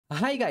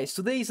Hi guys,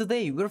 today is the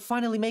day, we're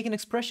finally making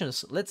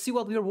expressions. Let's see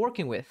what we are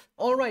working with.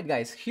 Alright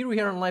guys, here we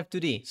are on Live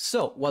 2D.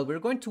 So, what we're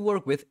going to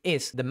work with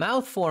is the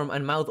mouth form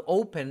and mouth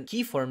open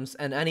keyforms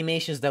and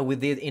animations that we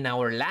did in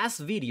our last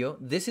video.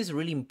 This is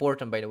really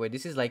important, by the way,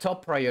 this is like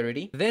top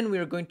priority. Then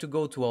we're going to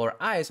go to our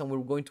eyes and we're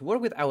going to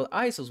work with our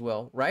eyes as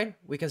well, right?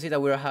 We can see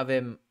that we have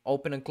them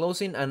open and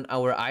closing and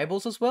our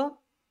eyeballs as well,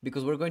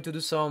 because we're going to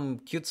do some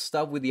cute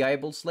stuff with the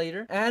eyeballs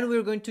later. And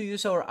we're going to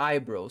use our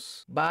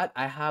eyebrows, but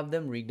I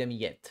haven't rigged them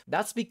yet.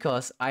 That's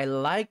because I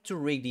like to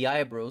rig the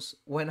eyebrows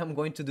when I'm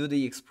going to do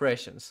the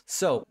expressions.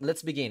 So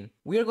let's begin.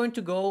 We are going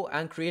to go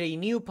and create a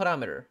new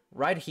parameter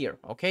right here,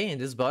 okay? In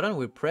this button,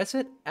 we press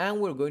it and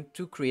we're going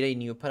to create a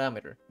new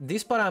parameter.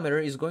 This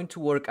parameter is going to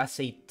work as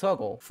a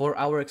toggle for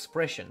our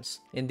expressions.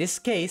 In this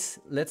case,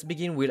 let's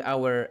begin with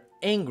our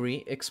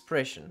angry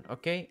expression,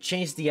 okay?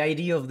 Change the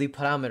ID of the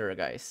parameter,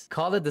 guys.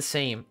 Call it the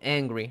same,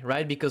 angry,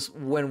 right? Because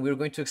when we're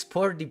going to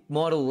export the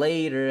model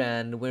later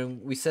and when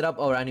we set up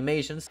our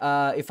animations,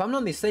 if I'm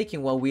not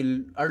mistaken, what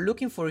we are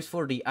looking for is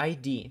for the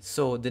ID.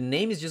 So the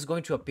name is just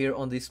going to appear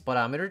on this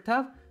parameter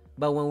tab,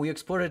 but when we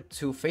export it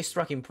to face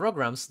tracking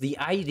programs, the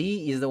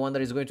ID is the one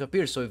that is going to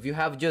appear. So if you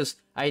have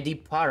just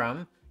ID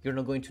param, you're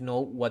not going to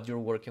know what you're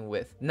working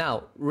with.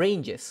 Now,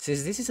 ranges.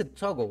 Since this is a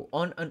toggle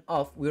on and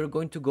off, we're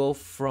going to go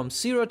from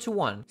 0 to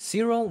 1.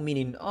 0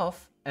 meaning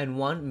off and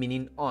 1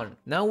 meaning on.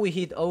 Now we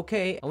hit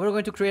OK and we're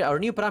going to create our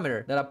new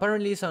parameter that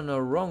apparently is on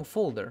a wrong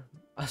folder.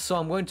 So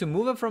I'm going to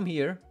move it from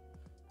here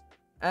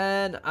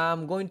and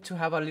I'm going to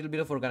have a little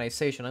bit of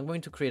organization. I'm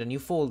going to create a new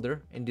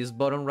folder in this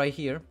button right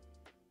here.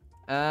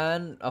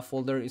 And a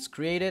folder is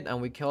created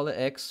and we call it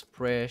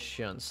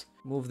expressions.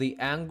 Move the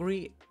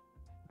angry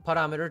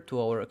parameter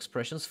to our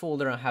expressions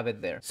folder and have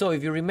it there. So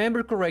if you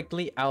remember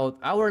correctly, out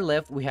our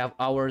left we have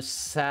our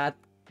sad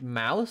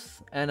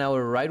mouth and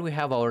our right we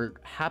have our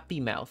happy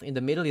mouth. In the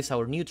middle is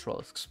our neutral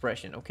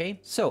expression, okay?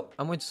 So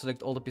I'm going to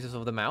select all the pieces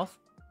of the mouth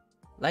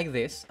like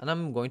this and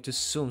I'm going to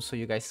zoom so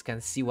you guys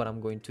can see what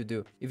I'm going to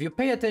do. If you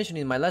pay attention,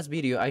 in my last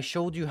video I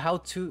showed you how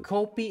to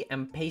copy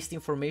and paste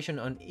information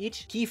on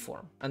each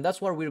keyform, and that's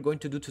what we're going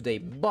to do today.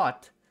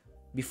 But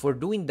before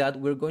doing that,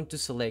 we're going to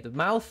select the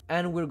mouth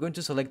and we're going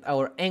to select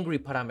our angry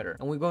parameter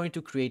and we're going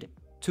to create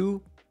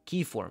two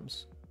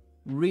keyforms.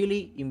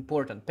 Really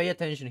important, pay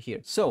attention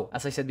here. So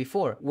as I said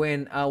before,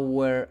 when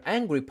our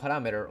angry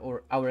parameter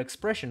or our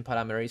expression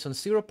parameter is on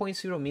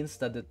 0.0 means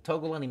that the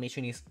toggle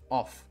animation is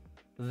off.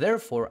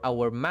 Therefore,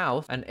 our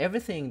mouth and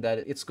everything that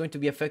it's going to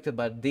be affected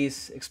by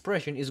this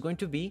expression is going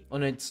to be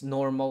on its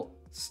normal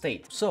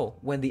state. So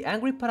when the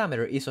angry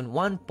parameter is on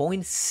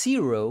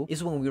 1.0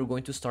 is when we're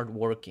going to start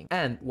working.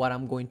 And what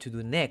I'm going to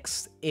do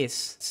next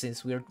is,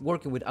 since we're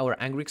working with our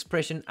angry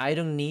expression, I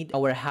don't need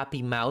our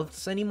happy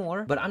mouths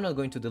anymore, but I'm not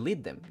going to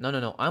delete them.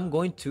 No, I'm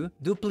going to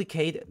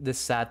duplicate the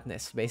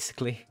sadness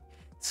basically.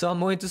 So I'm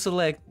going to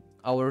select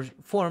our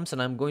forms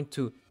and I'm going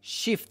to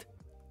shift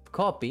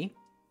copy,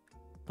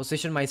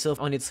 position myself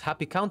on its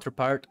happy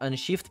counterpart and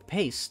shift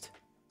paste.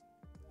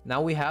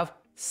 Now we have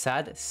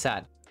sad.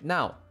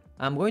 Now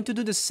I'm going to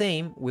do the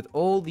same with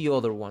all the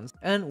other ones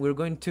and we're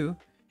going to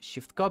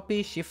shift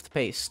copy, shift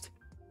paste.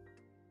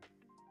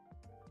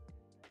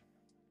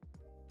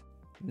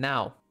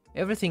 Now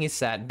everything is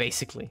sad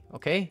basically,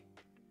 okay?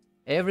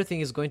 Everything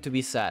is going to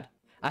be sad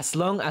as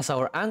long as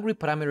our angry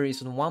parameter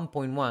is on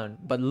 1.1.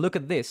 But look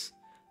at this,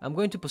 I'm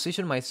going to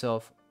position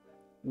myself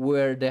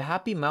where the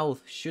happy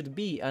mouth should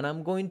be and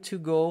I'm going to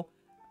go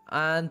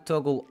and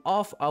toggle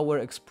off our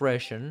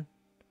expression.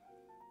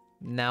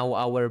 Now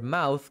our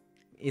mouth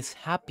is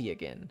happy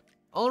again.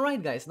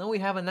 Alright guys, now we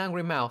have an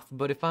angry mouth,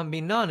 but if I'm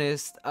being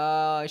honest,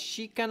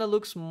 she kinda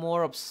looks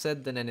more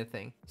upset than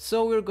anything.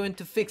 So we're going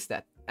to fix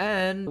that.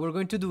 And we're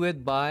going to do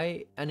it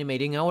by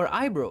animating our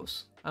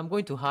eyebrows. I'm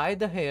going to hide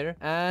the hair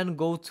and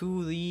go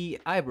to the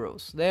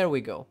eyebrows. There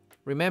we go.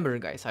 Remember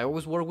guys, I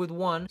always work with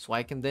one, so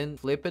I can then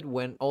flip it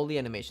when all the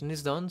animation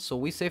is done, so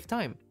we save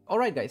time.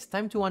 Alright guys,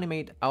 time to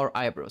animate our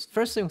eyebrows.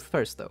 First thing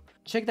first though,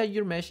 check that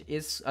your mesh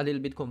is a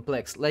little bit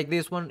complex, like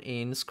this one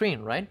in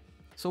screen, right?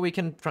 So we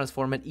can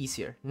transform it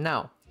easier.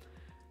 Now,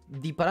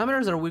 the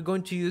parameters that we're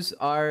going to use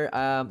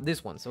are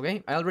these ones,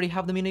 okay? I already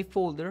have them in a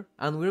folder,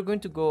 and we're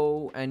going to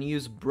go and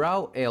use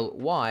brow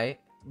ly,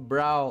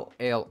 brow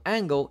L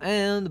angle,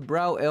 and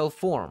brow L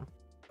form.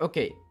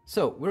 Okay,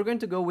 so we're going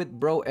to go with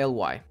brow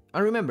ly.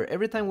 And remember,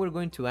 every time we're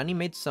going to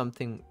animate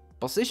something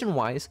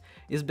position-wise,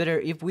 it's better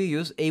if we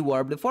use a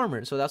warp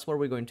deformer. So that's what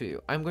we're going to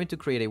do. I'm going to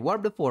create a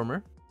warp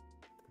deformer,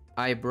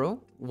 eyebrow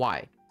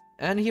Y.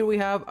 And here we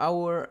have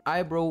our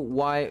eyebrow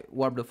Y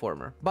warp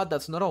deformer. But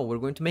that's not all, we're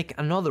going to make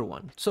another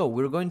one. So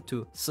we're going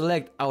to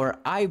select our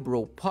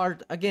eyebrow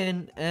part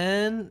again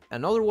and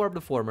another warp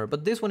deformer,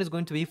 but this one is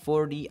going to be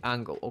for the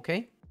angle,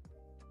 okay?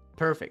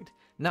 Perfect.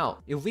 Now,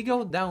 if we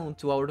go down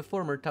to our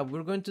deformer tab,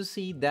 we're going to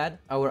see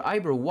that our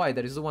eyebrow Y,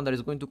 that is the one that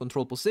is going to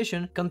control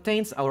position,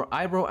 contains our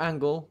eyebrow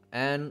angle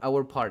and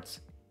our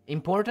parts.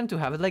 Important to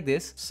have it like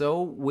this,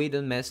 so we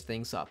don't mess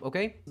things up,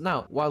 okay?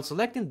 Now, while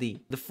selecting the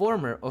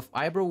deformer of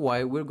eyebrow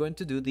Y, we're going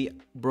to do the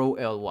brow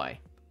ly.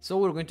 So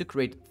we're going to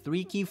create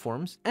 3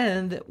 keyforms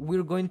and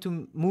we're going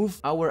to move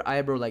our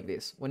eyebrow like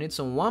this. When it's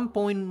on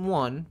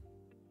 1.1,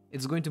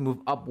 it's going to move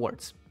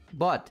upwards.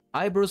 But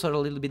eyebrows are a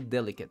little bit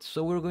delicate,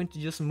 so we're going to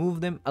just move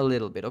them a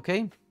little bit,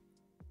 okay?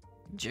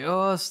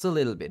 Just a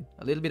little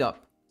bit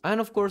up. And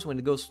of course, when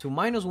it goes to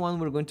 -1,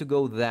 we're going to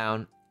go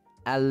down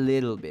a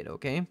little bit,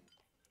 okay?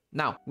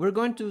 Now, we're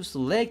going to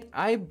select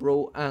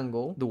eyebrow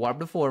angle, the warp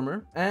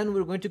deformer, and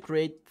we're going to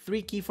create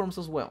 3 keyforms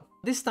as well.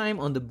 This time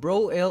on the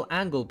brow L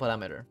angle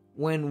parameter.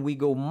 When we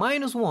go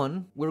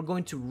 -1, we're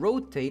going to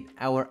rotate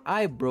our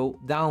eyebrow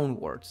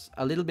downwards,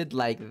 a little bit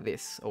like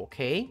this,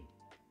 okay?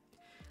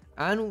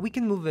 And we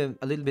can move it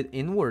a little bit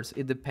inwards,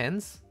 it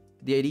depends.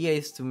 The idea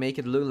is to make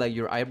it look like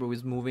your eyebrow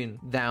is moving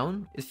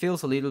down. It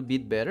feels a little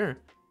bit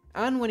better.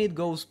 And when it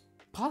goes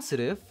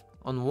positive,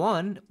 on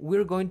 1,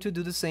 we're going to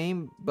do the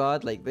same,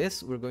 but like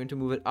this. We're going to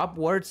move it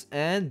upwards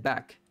and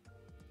back.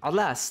 At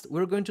last,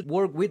 we're going to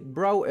work with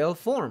brow L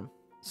form.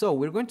 So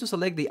we're going to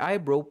select the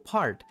eyebrow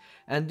part,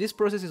 and this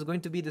process is going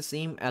to be the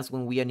same as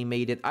when we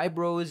animated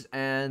eyebrows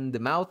and the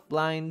mouth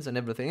lines and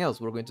everything else.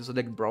 We're going to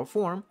select brow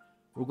form,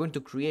 we're going to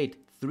create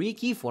 3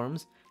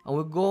 keyforms, and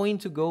we're going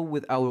to go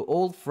with our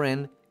old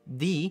friend,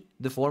 the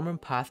Deform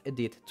Path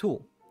Edit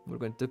tool. We're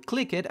going to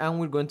click it, and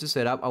we're going to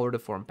set up our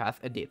Deform Path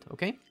Edit,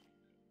 okay?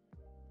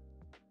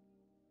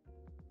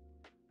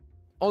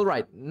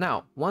 Alright,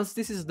 now, once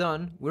this is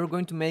done, we're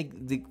going to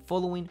make the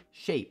following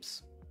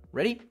shapes.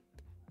 Ready?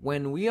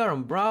 When we are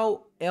on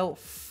brow L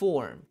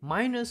form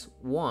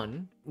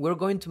 -1, we're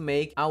going to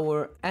make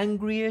our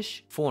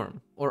angryish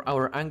form, or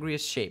our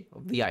angriest shape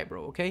of the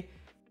eyebrow, okay?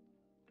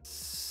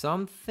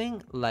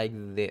 Something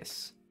like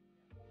this.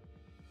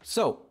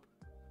 So,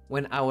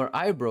 when our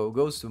eyebrow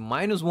goes to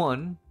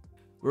 -1,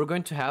 we're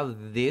going to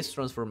have this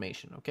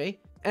transformation, okay?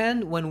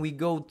 And when we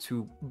go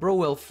to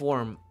brow L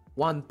form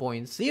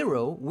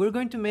 1.0, we're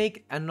going to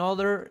make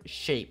another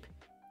shape,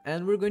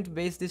 and we're going to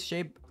base this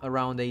shape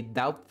around a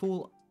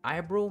doubtful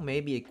eyebrow,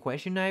 maybe a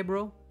question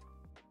eyebrow.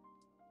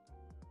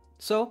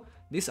 So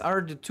these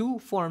are the 2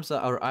 forms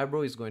that our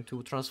eyebrow is going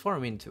to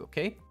transform into,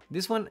 okay?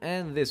 This one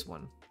and this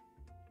one.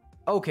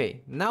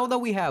 Okay, now that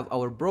we have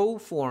our brow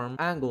form,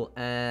 angle,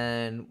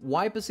 and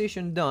Y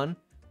position done,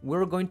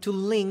 we're going to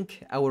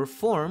link our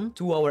form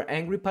to our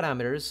angry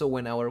parameters, so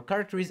when our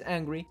character is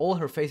angry, all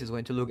her face is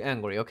going to look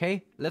angry,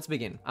 okay? Let's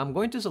begin. I'm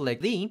going to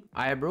select the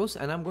eyebrows,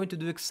 and I'm going to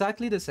do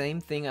exactly the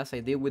same thing as I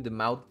did with the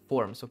mouth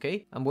forms,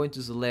 okay? I'm going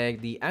to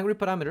select the angry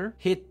parameter,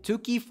 hit 2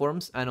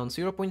 keyforms, and on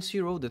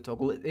 0.0 the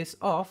toggle is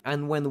off,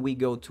 and when we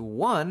go to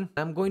 1,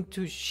 I'm going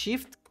to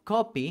shift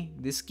copy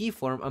this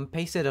keyform and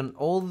paste it on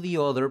all the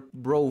other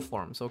brow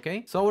forms,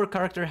 okay? So our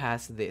character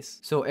has this.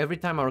 So every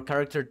time our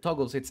character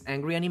toggles its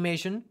angry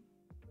animation,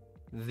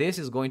 this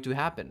is going to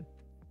happen.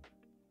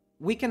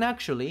 We can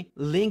actually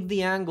link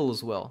the angle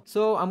as well.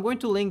 So I'm going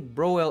to link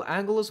brow L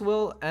angle as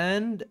well,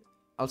 and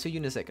I'll see you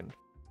in a second.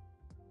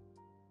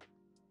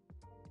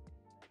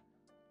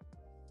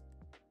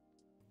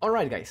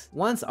 Alright guys,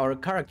 once our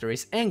character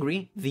is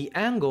angry, the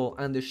angle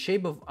and the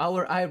shape of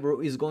our eyebrow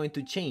is going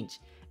to change.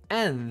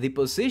 And the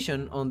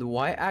position on the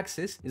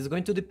Y-axis is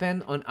going to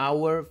depend on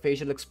our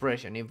facial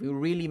expression. If we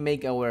really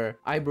make our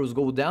eyebrows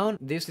go down,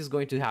 this is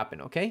going to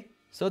happen, okay?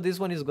 So this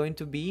one is going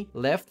to be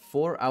left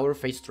for our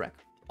face track.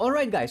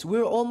 Alright guys,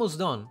 we're almost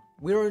done.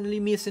 We're only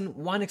missing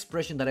one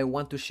expression that I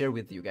want to share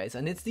with you guys,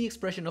 and it's the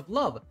expression of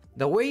love.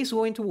 The way it's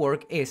going to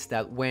work is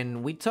that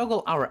when we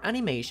toggle our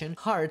animation,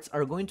 hearts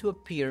are going to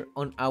appear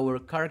on our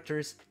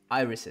character's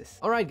irises.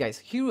 Alright guys,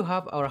 here we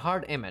have our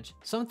heart image.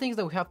 Some things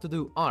that we have to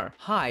do are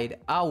hide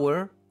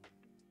our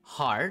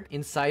heart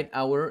inside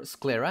our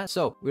sclera.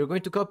 So we're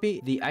going to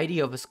copy the ID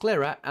of a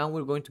sclera, and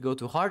we're going to go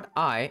to heart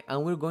eye,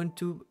 and we're going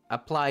to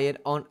apply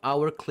it on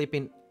our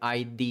clipping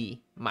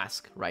ID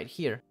mask right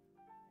here.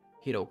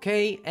 Hit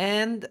OK,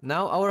 and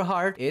now our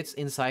heart is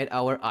inside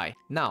our eye.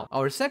 Now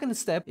our second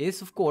step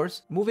is, of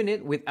course, moving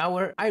it with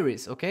our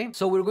iris, okay?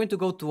 So we're going to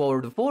go to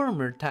our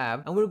deformer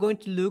tab, and we're going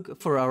to look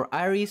for our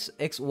iris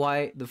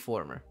XY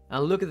deformer.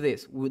 And look at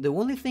this, the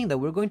only thing that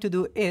we're going to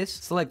do is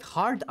select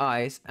heart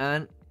eyes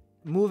and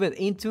move it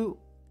into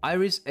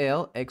iris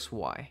L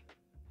XY.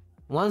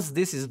 Once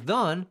this is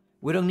done,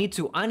 we don't need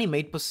to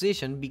animate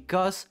position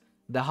because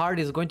the heart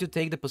is going to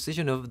take the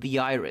position of the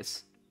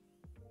iris.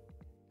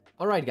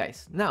 Alright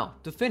guys, now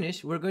to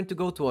finish, we're going to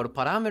go to our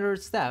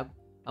parameters tab,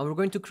 and we're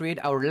going to create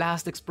our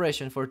last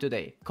expression for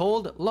today,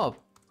 called love.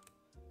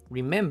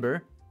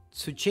 Remember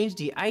to change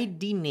the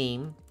ID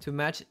name to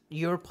match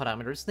your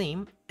parameters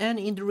name, and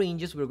in the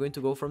ranges we're going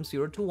to go from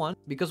 0 to 1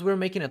 because we're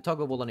making a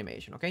toggleable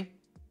animation, okay?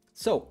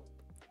 So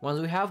once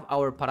we have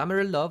our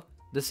parameter love,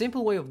 the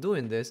simple way of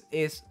doing this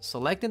is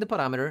selecting the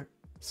parameter,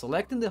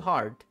 selecting the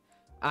heart,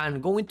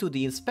 and going to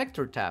the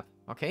inspector tab,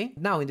 okay?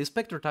 Now in the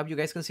inspector tab, you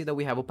guys can see that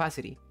we have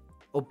opacity.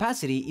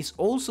 Opacity is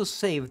also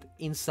saved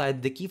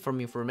inside the keyform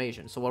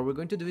information. So what we're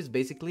going to do is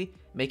basically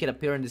make it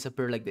appear and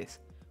disappear like this.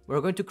 We're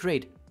going to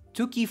create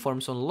 2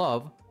 keyforms on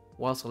love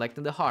while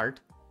selecting the heart,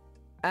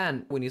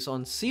 and when it's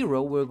on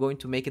 0, we're going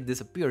to make it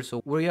disappear.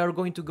 So we are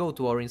going to go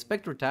to our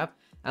inspector tab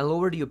and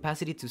lower the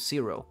opacity to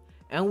 0.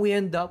 and we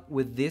end up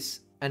with this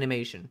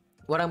animation.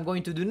 What I'm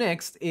going to do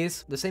next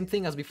is the same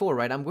thing as before,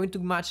 right? I'm going to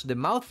match the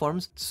mouth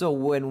forms, so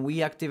when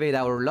we activate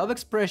our love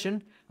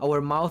expression, our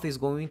mouth is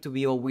going to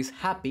be always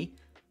happy,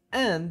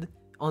 and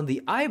on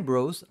the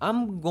eyebrows,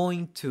 I'm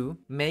going to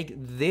make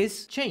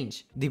this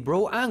change. The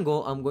brow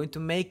angle, I'm going to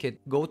make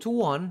it go to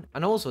 1,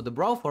 and also the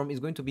brow form is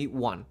going to be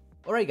 1.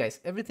 Alright guys,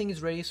 everything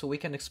is ready so we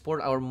can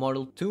export our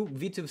model to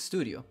Vtube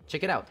Studio.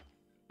 Check it out.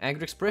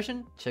 Angry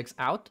expression checks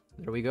out,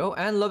 there we go,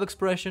 and love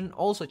expression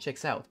also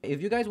checks out. If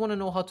you guys want to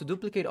know how to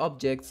duplicate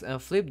objects and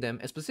flip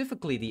them,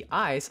 specifically the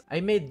eyes, I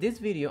made this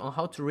video on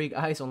how to rig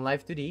eyes on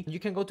Live2D.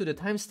 You can go to the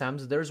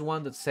timestamps, there's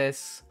one that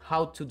says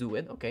how to do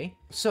it, okay?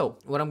 So,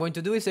 what I'm going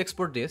to do is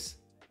export this.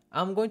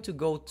 I'm going to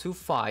go to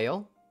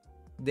File,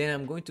 then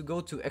I'm going to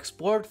go to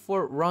Export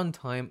for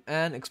Runtime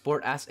and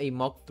export as a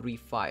Mach 3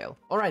 file.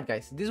 Alright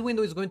guys, this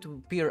window is going to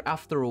appear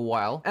after a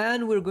while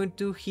and we're going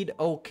to hit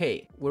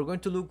OK. We're going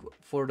to look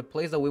for the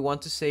place that we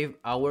want to save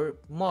our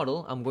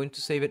model. I'm going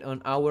to save it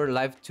on our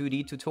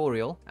Live2D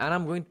tutorial and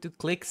I'm going to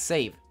click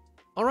Save.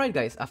 Alright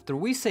guys, after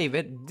we save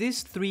it,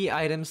 these 3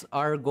 items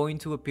are going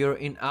to appear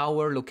in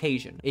our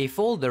location. A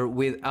folder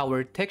with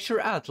our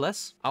texture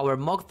atlas, our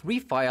Mach 3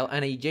 file,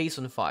 and a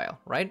JSON file,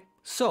 right?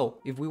 So,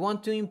 if we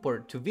want to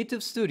import to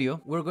Vtube Studio,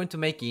 we're going to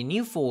make a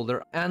new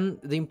folder, and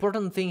the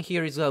important thing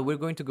here is that we're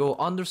going to go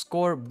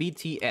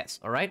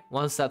 _BTS, alright?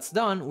 Once that's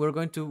done, we're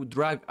going to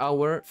drag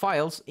our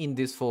files in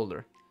this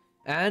folder.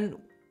 And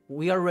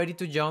we are ready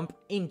to jump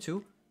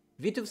into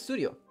Vtube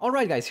Studio.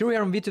 Alright guys, here we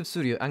are on Vtube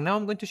Studio and now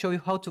I'm going to show you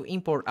how to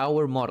import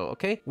our model,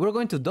 okay? We're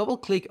going to double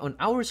click on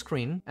our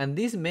screen and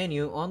this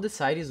menu on the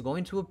side is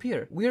going to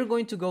appear. We are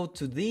going to go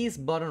to this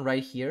button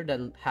right here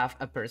that have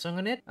a person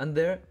on it and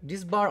there,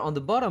 this bar on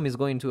the bottom is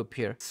going to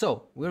appear.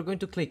 So, we're going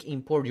to click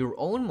import your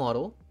own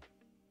model,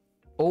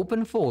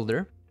 open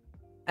folder,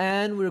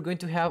 and we're going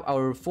to have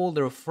our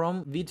folder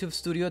from Vtube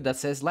Studio that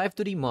says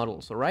Live2D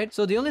models, alright?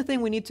 So the only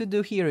thing we need to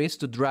do here is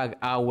to drag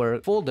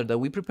our folder that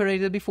we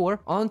prepared before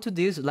onto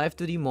this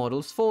Live2D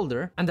models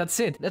folder, and that's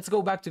it. Let's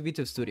go back to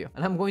Vtube Studio,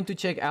 and I'm going to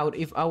check out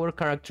if our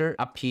character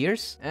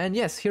appears, and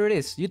yes, here it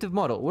is, YouTube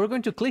model. We're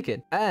going to click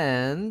it,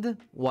 and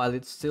while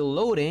it's still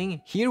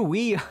loading, here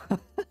we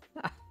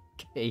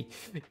Okay,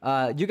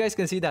 you guys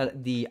can see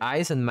that the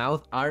eyes and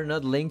mouth are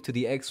not linked to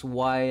the X,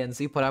 Y, and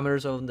Z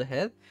parameters of the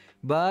head,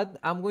 but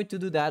I'm going to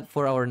do that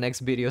for our next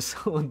video,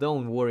 so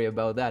don't worry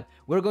about that.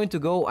 We're going to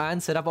go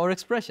and set up our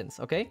expressions,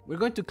 okay? We're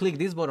going to click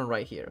this button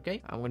right here,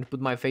 okay? I'm going to put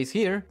my face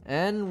here,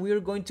 and we're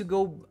going to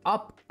go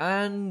up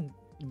and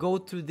go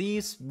to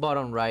this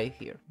button right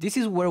here. This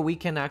is where we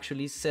can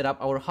actually set up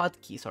our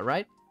hotkeys,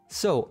 alright?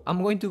 So,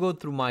 I'm going to go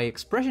through my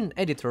expression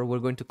editor, we're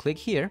going to click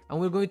here, and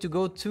we're going to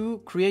go to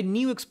create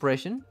new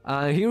expression.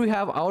 Here we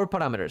have our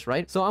parameters,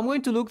 right? So I'm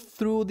going to look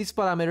through these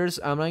parameters,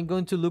 and I'm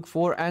going to look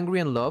for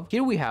angry and love.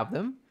 Here we have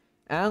them,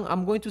 and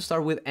I'm going to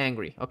start with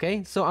angry,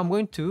 okay? So I'm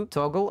going to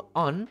toggle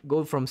on,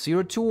 go from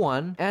 0 to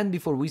 1, and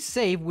before we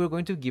save, we're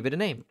going to give it a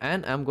name.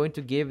 And I'm going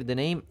to give the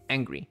name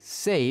angry.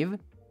 Save.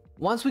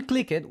 Once we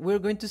click it, we're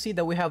going to see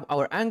that we have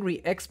our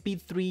angry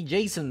XP3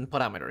 JSON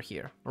parameter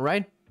here,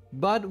 alright?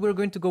 But we're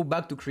going to go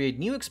back to create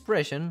new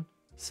expression,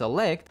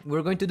 select,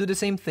 we're going to do the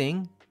same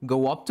thing,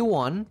 go up to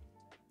 1,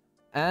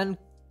 and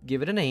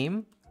give it a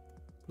name,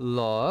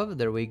 love,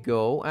 there we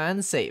go,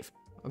 and save,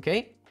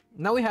 okay?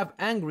 Now we have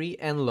angry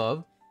and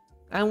love,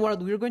 and what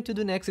we're going to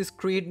do next is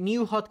create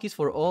new hotkeys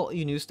for all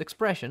unused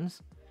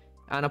expressions,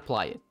 and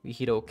apply it. We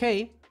hit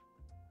OK,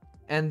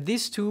 and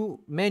these 2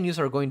 menus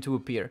are going to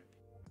appear.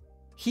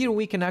 Here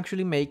we can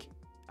actually make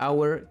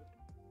our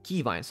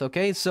keybinds,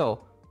 okay?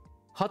 So,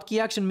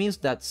 hotkey action means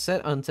that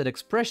set unset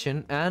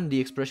expression and the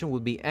expression will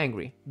be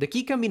angry. The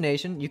key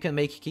combination, you can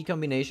make key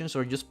combinations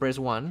or just press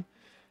 1.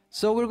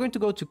 So we're going to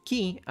go to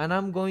key and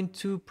I'm going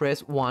to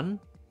press 1.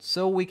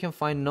 So we can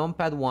find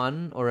numpad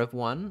 1 or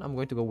F1. I'm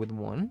going to go with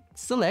 1.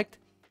 Select.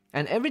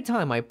 And every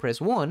time I press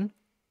 1,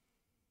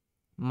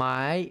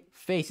 my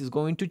face is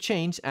going to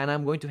change and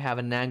I'm going to have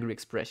an angry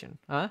expression.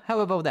 How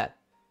about that?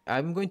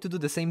 I'm going to do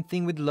the same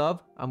thing with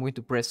love. I'm going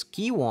to press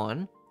key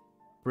 1,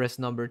 press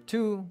number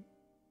 2,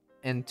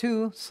 and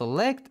 2,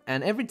 select,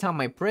 and every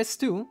time I press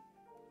 2,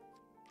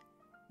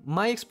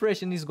 my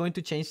expression is going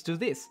to change to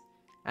this.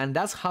 And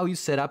that's how you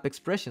set up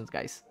expressions,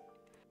 guys.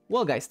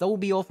 Well guys, that will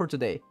be all for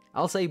today.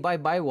 I'll say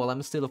bye-bye while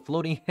I'm still a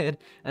floating head,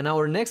 and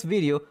our next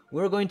video,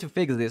 we're going to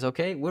fix this,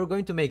 okay? We're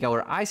going to make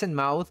our eyes and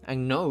mouth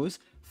and nose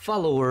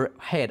follow our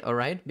head,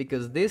 alright?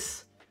 Because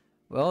this,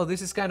 well,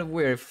 this is kind of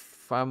weird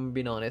if I'm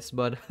being honest,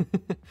 but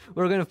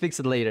we're gonna fix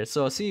it later.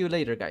 So see you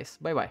later, guys.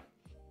 Bye-bye.